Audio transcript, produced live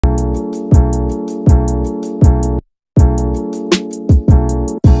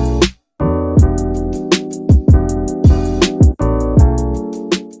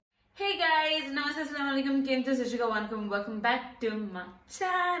welcome back to my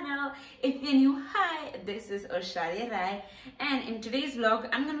channel. If you're new, hi, this is Oshareeya Rai, and in today's vlog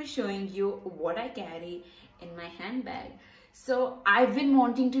I'm going to be showing you what I carry in my handbag. So I've been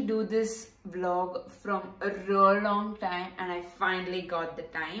wanting to do this vlog from a real long time, and I finally got the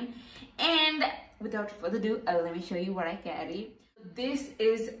time. And without further ado, let me show you what I carry. This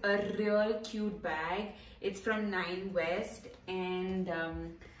is a real cute bag. It's from 9 West, and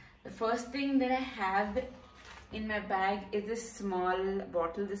the first thing that I have in my bag is this small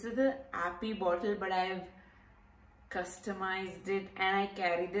bottle. This is the Appy bottle, but I've customized it and I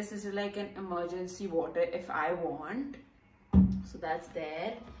carry this. This is like an emergency water if I want. So that's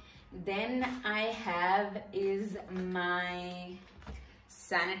there. Then I have is my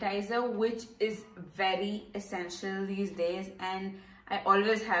sanitizer, which is very essential these days, and I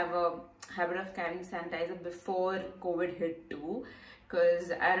always have a habit of carrying sanitizer before COVID hit too,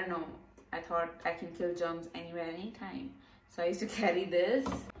 because I don't know, I thought I can kill germs anywhere, anytime. So I used to carry this.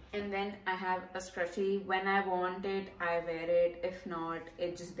 And then I have a scrunchie. When I want it, I wear it. If not,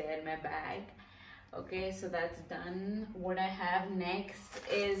 it's just there in my bag. Okay, so that's done. What I have next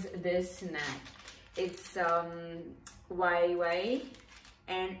is this snack. It's YY,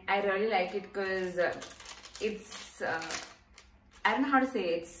 and I really like it because it's I don't know how to say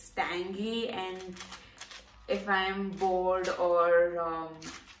it. It's tangy, and if I'm bored or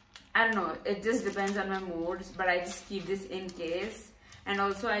I don't know, it just depends on my moods, but I just keep this in case. And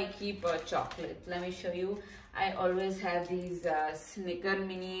also I keep chocolate. Let me show you. I always have these Snicker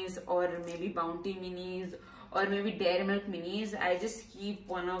minis, or maybe Bounty minis, or maybe Dairy Milk minis. I just keep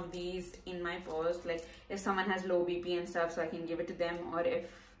one of these in my purse, like if someone has low BP and stuff, so I can give it to them, or if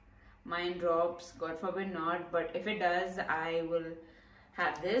mine drops, God forbid not, but if it does, I will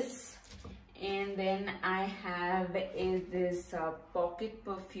have this. And then I have is this pocket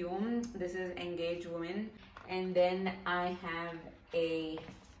perfume. This is Engaged Woman. And then I have a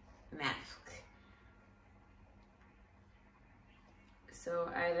mask. So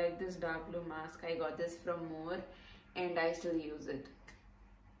I like this dark blue mask. I got this from More and I still use it.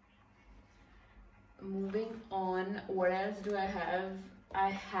 Moving on, what else do I have? I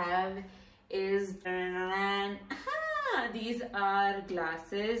have is these are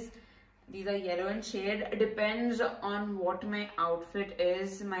glasses. These are yellow in shade. It depends on what my outfit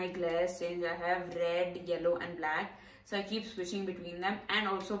is. My glass change. I have red, yellow and black. So I keep switching between them, and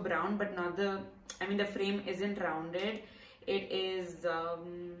also brown, but not the, I mean the frame isn't rounded. It is,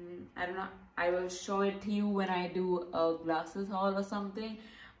 I don't know, I will show it to you when I do a glasses haul or something.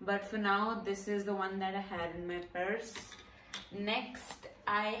 But for now, this is the one that I had in my purse. Next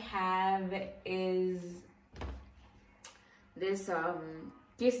I have is this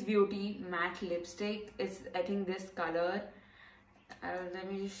Kiss Beauty matte lipstick. It's, I think, this color.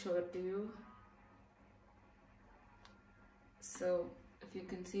 Let me just show it to you. So if you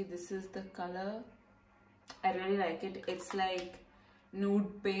can see, this is the color. I really like it. It's like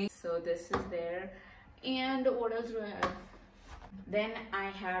nude pink. So this is there. And what else do I have? Then I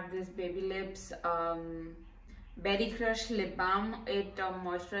have this Baby Lips Berry Crush lip balm. It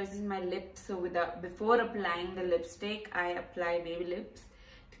moisturizes my lips. So before applying the lipstick, I apply Baby Lips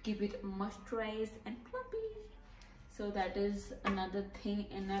to keep it moisturized and plumpy. So that is another thing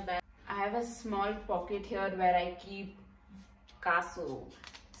in my bag. I have a small pocket here where I keep Casso.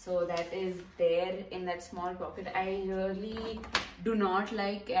 So that is there in that small pocket. I really do not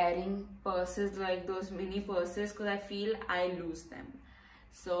like carrying purses like those mini purses, because I feel I lose them.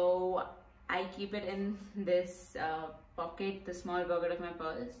 So I keep it in this pocket, the small pocket of my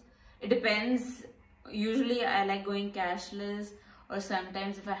purse. It depends. Usually I like going cashless, or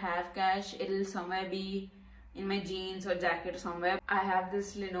sometimes if I have cash, it'll somewhere be in my jeans or jacket or somewhere. I have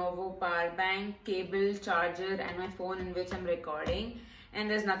this Lenovo power bank, cable, charger and my phone in which I'm recording. And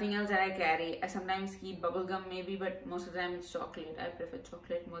there's nothing else that I carry. I sometimes keep bubblegum maybe, but most of the time it's chocolate. I prefer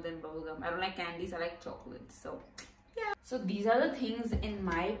chocolate more than bubblegum. I don't like candies, I like chocolates. So yeah. So these are the things in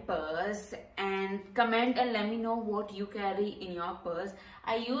my purse, and comment and let me know what you carry in your purse.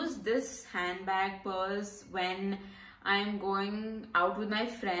 I use this handbag purse when I'm going out with my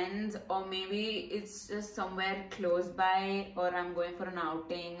friends, or maybe it's just somewhere close by, or I'm going for an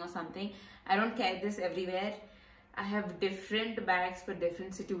outing or something. I don't carry this everywhere. I have different bags for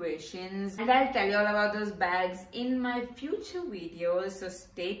different situations, and I'll tell you all about those bags in my future videos, so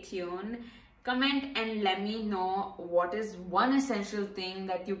stay tuned. Comment and let me know what is one essential thing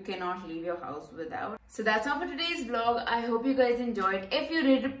that you cannot leave your house without. So that's all for today's vlog. I hope you guys enjoyed. If you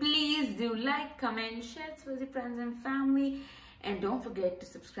did, please do like, comment, share it with your friends and family, and don't forget to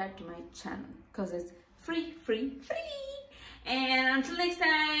subscribe to my channel because it's free. And until next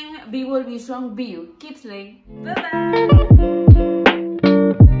time, be bold, be strong, be you. Keep slaying. Bye bye.